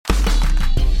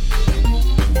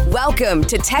Welcome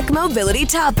to Tech Mobility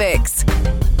Topics.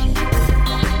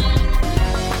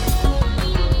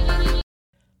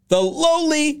 The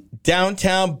lowly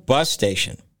downtown bus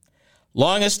station.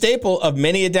 Long a staple of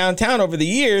many a downtown over the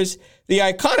years, the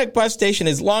iconic bus station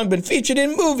has long been featured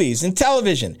in movies and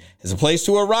television as a place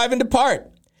to arrive and depart.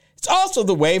 It's also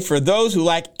the way for those who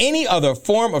lack any other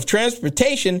form of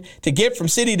transportation to get from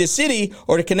city to city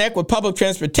or to connect with public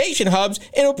transportation hubs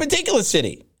in a particular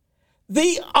city.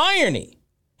 The irony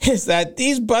is that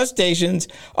these bus stations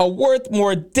are worth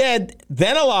more dead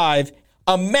than alive.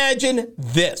 Imagine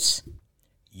this.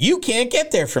 You can't get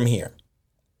there from here.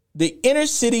 The inner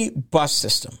city bus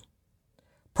system,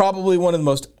 probably one of the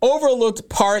most overlooked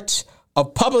parts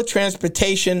of public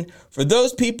transportation for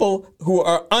those people who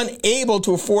are unable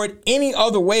to afford any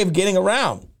other way of getting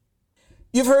around.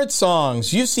 You've heard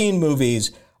songs, you've seen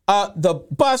movies.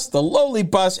 The lowly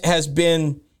bus has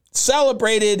been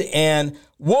celebrated and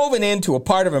woven into a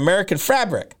part of American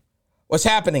fabric. What's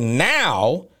happening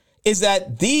now is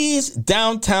that these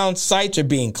downtown sites are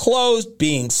being closed,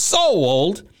 being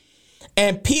sold,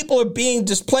 and people are being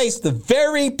displaced, the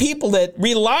very people that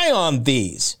rely on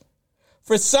these.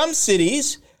 For some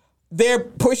cities, they're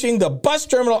pushing the bus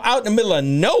terminal out in the middle of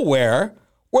nowhere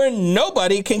where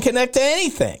nobody can connect to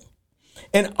anything.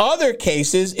 In other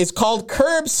cases, it's called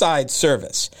curbside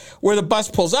service, where the bus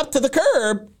pulls up to the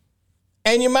curb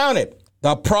and you mount it.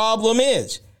 The problem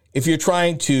is, if you're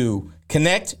trying to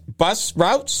connect bus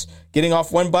routes, getting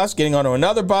off one bus, getting onto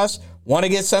another bus, want to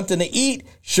get something to eat,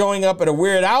 showing up at a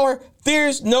weird hour,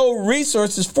 there's no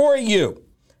resources for you.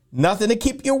 Nothing to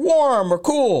keep you warm or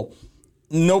cool.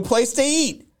 No place to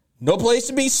eat. No place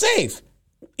to be safe.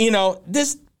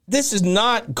 This is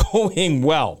not going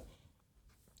well.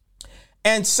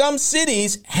 And some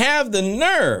cities have the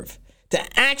nerve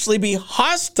to actually be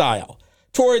hostile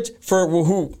towards,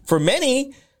 for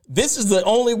many, this is the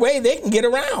only way they can get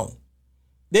around.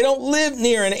 They don't live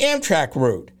near an Amtrak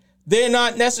route. They're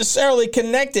not necessarily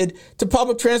connected to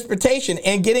public transportation,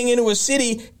 and getting into a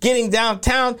city, getting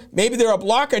downtown, maybe they're a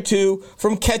block or two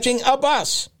from catching a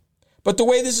bus. But the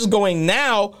way this is going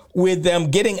now, with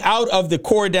them getting out of the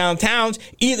core downtowns,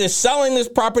 either selling this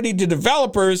property to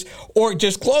developers or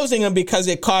just closing them because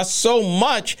it costs so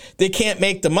much they can't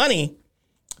make the money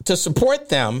to support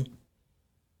them,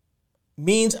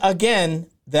 means again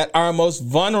that our most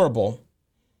vulnerable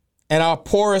and our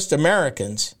poorest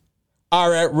Americans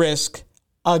are at risk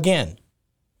again.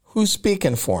 Who's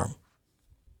speaking for them?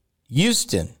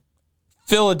 Houston,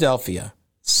 Philadelphia,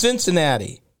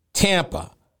 Cincinnati,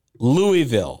 Tampa,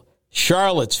 Louisville,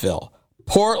 Charlottesville,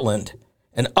 Portland,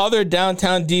 and other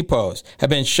downtown depots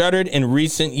have been shuttered in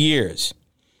recent years.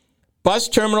 Bus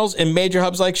terminals in major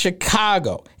hubs like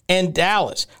Chicago and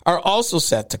Dallas are also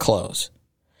set to close.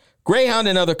 Greyhound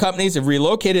and other companies have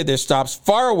relocated their stops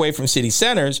far away from city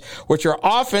centers, which are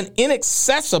often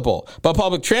inaccessible by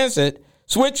public transit,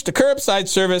 switched to curbside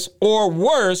service, or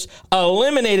worse,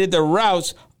 eliminated the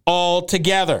routes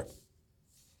altogether.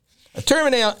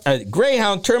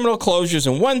 Greyhound terminal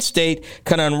closures in one state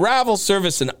can unravel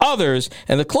service in others,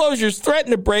 and the closures threaten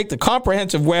to break the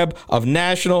comprehensive web of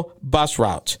national bus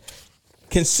routes.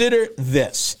 Consider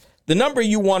this. The number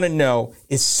you want to know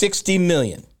is 60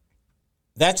 million.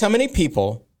 That's how many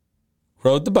people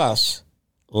rode the bus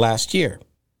last year.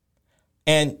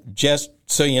 And just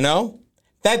so you know,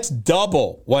 that's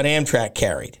double what Amtrak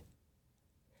carried.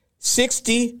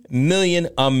 60 million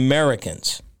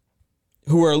Americans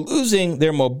who are losing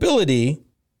their mobility.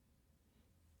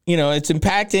 It's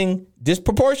impacting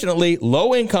disproportionately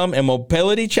low-income and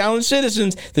mobility-challenged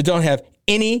citizens that don't have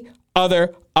any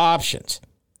other options.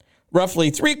 Roughly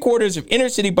three-quarters of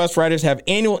inner-city bus riders have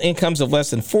annual incomes of less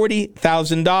than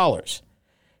 $40,000.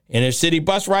 Inner-city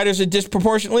bus riders are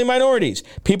disproportionately minorities,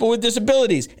 people with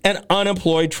disabilities, and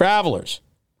unemployed travelers.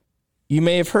 You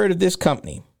may have heard of this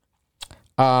company.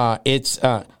 It's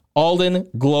Alden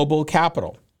Global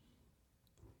Capital.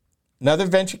 Another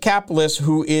venture capitalist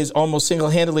who is almost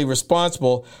single-handedly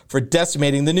responsible for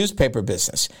decimating the newspaper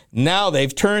business. Now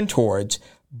they've turned towards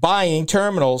buying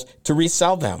terminals to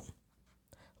resell them.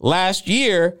 Last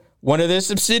year, one of their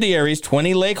subsidiaries,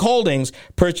 20 Lake Holdings,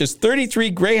 purchased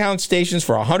 33 Greyhound stations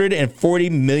for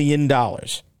 $140 million.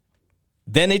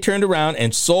 Then they turned around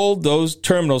and sold those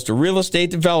terminals to real estate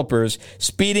developers,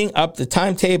 speeding up the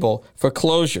timetable for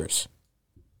closures.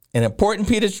 An important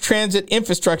piece of transit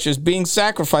infrastructure is being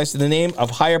sacrificed in the name of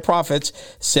higher profits,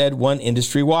 said one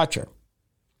industry watcher.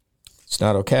 It's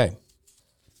not okay.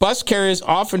 Bus carriers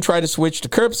often try to switch to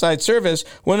curbside service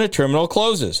when a terminal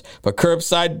closes, but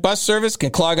curbside bus service can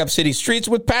clog up city streets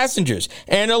with passengers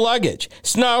and their luggage,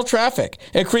 snarl traffic,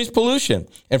 increase pollution,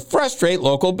 and frustrate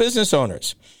local business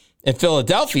owners. In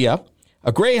Philadelphia,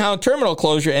 a Greyhound terminal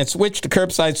closure and switch to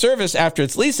curbside service after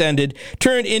its lease ended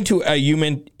turned into a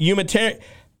human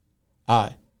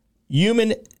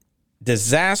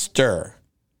disaster.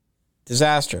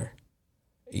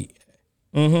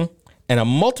 And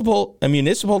a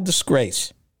municipal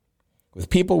disgrace with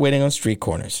people waiting on street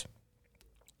corners.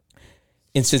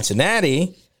 In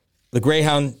Cincinnati, the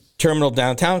Greyhound terminal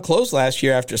downtown closed last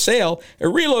year after sale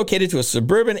and relocated to a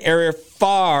suburban area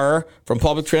far from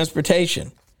public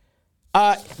transportation.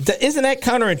 Isn't that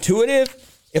counterintuitive?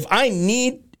 If I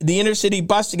need the intercity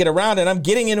bus to get around and I'm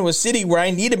getting into a city where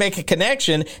I need to make a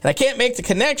connection and I can't make the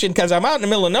connection because I'm out in the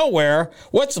middle of nowhere,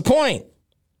 what's the point?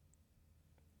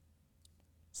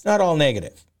 It's not all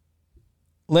negative.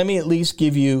 Let me at least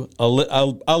give you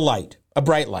a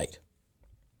bright light.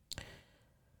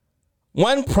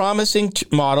 One promising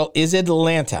model is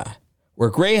Atlanta, where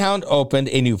Greyhound opened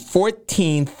a new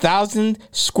 14,000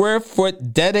 square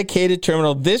foot dedicated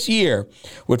terminal this year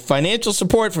with financial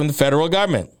support from the federal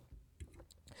government.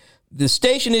 The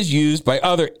station is used by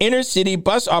other intercity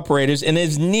bus operators and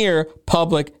is near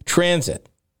public transit.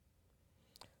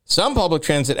 Some public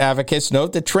transit advocates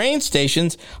note that train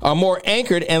stations are more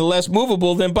anchored and less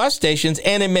movable than bus stations,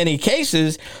 and in many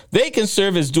cases, they can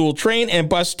serve as dual train and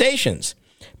bus stations.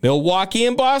 Milwaukee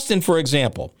and Boston, for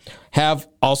example,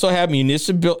 also have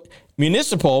municipal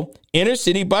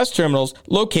intercity bus terminals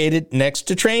located next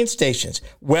to train stations.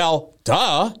 Well,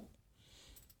 duh.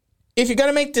 If you're going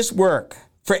to make this work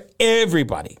for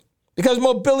everybody, because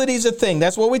mobility is a thing.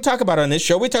 That's what we talk about on this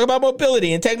show. We talk about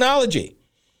mobility and technology.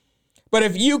 But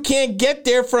if you can't get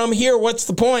there from here, what's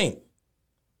the point?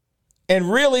 And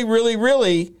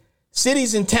really,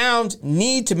 cities and towns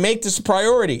need to make this a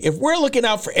priority. If we're looking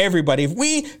out for everybody, if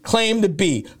we claim to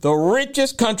be the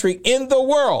richest country in the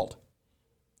world,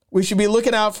 we should be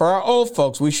looking out for our old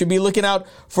folks. We should be looking out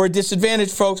for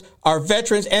disadvantaged folks, our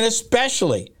veterans, and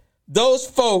especially those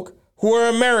folk who are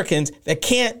Americans that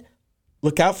can't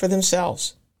look out for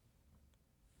themselves.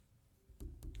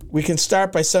 We can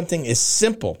start by something as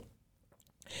simple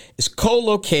as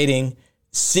co-locating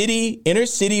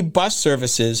intercity bus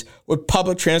services with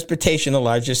public transportation in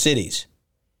larger cities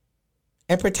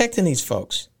and protecting these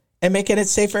folks and making it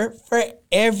safer for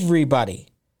everybody.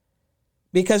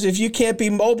 Because if you can't be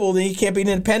mobile, then you can't be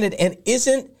independent. And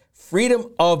isn't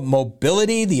freedom of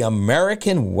mobility the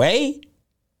American way?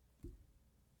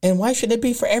 And why should it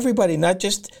be for everybody, not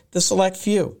just the select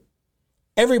few?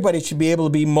 Everybody should be able to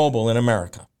be mobile in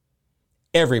America.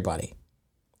 Everybody.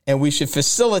 And we should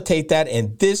facilitate that.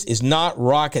 And this is not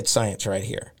rocket science right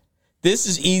here. This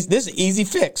is easy. This is an easy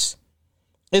fix.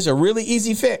 It's a really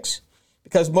easy fix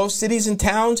because most cities and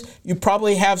towns, you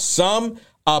probably have some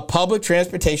public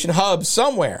transportation hub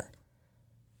somewhere.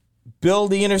 Build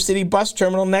the intercity bus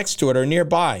terminal next to it or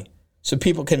nearby so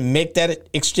people can make that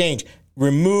exchange.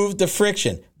 Remove the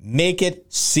friction. Make it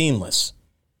seamless.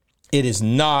 It is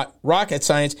not rocket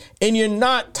science, and you're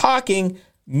not talking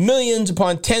millions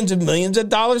upon tens of millions of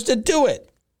dollars to do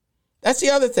it. That's the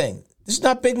other thing. This is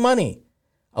not big money.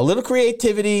 A little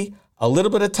creativity, a little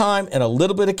bit of time, and a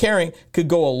little bit of caring could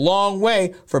go a long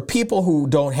way for people who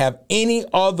don't have any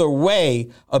other way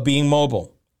of being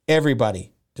mobile.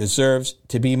 Everybody deserves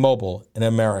to be mobile in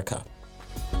America.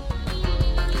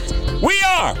 We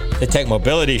are the Tech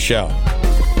Mobility Show.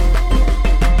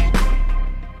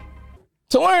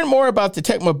 To learn more about the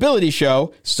Tech Mobility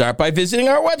Show, start by visiting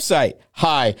our website.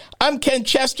 Hi, I'm Ken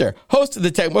Chester, host of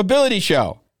the Tech Mobility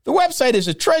Show. The website is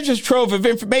a treasure trove of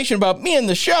information about me and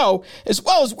the show, as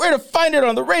well as where to find it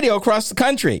on the radio across the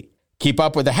country. Keep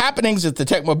up with the happenings at the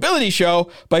Tech Mobility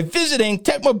Show by visiting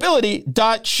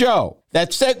techmobility.show.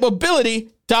 That's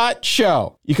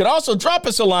techmobility.show. You can also drop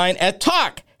us a line at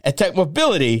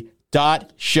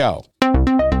talk@techmobility.show.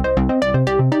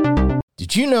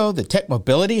 Did you know that Tech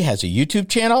Mobility has a YouTube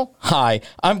channel? Hi,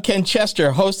 I'm Ken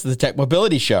Chester, host of the Tech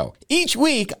Mobility Show. Each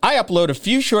week, I upload a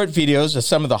few short videos of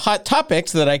some of the hot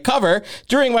topics that I cover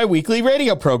during my weekly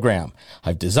radio program.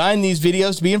 I've designed these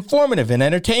videos to be informative and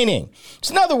entertaining.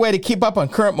 It's another way to keep up on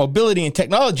current mobility and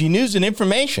technology news and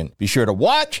information. Be sure to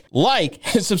watch, like,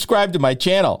 and subscribe to my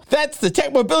channel. That's the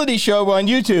Tech Mobility Show on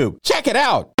YouTube. Check it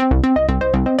out.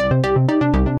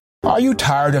 Are you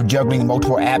tired of juggling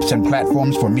multiple apps and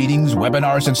platforms for meetings,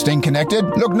 webinars, and staying connected?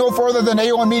 Look no further than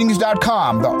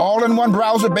AONmeetings.com, the all-in-one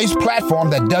browser-based platform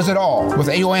that does it all. With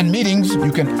AON Meetings,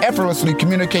 you can effortlessly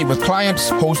communicate with clients,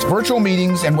 host virtual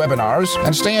meetings and webinars,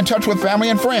 and stay in touch with family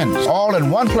and friends, all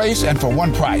in one place and for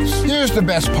one price. Here's the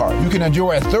best part. You can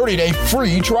enjoy a 30-day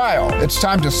free trial. It's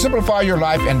time to simplify your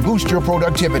life and boost your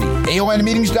productivity.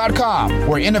 AONmeetings.com,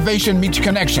 where innovation meets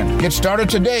connection. Get started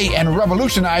today and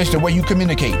revolutionize the way you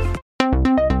communicate.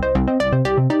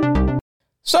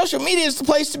 Social media is the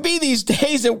place to be these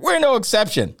days, and we're no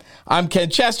exception. I'm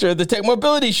Ken Chester of the Tech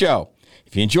Mobility Show.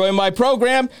 If you enjoy my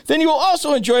program, then you will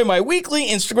also enjoy my weekly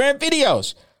Instagram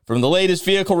videos. From the latest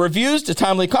vehicle reviews to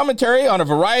timely commentary on a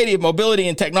variety of mobility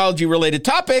and technology-related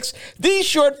topics, these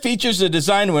short features are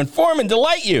designed to inform and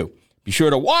delight you. Be sure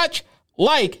to watch,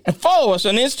 like, and follow us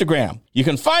on Instagram. You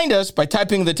can find us by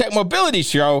typing the Tech Mobility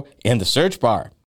Show in the search bar.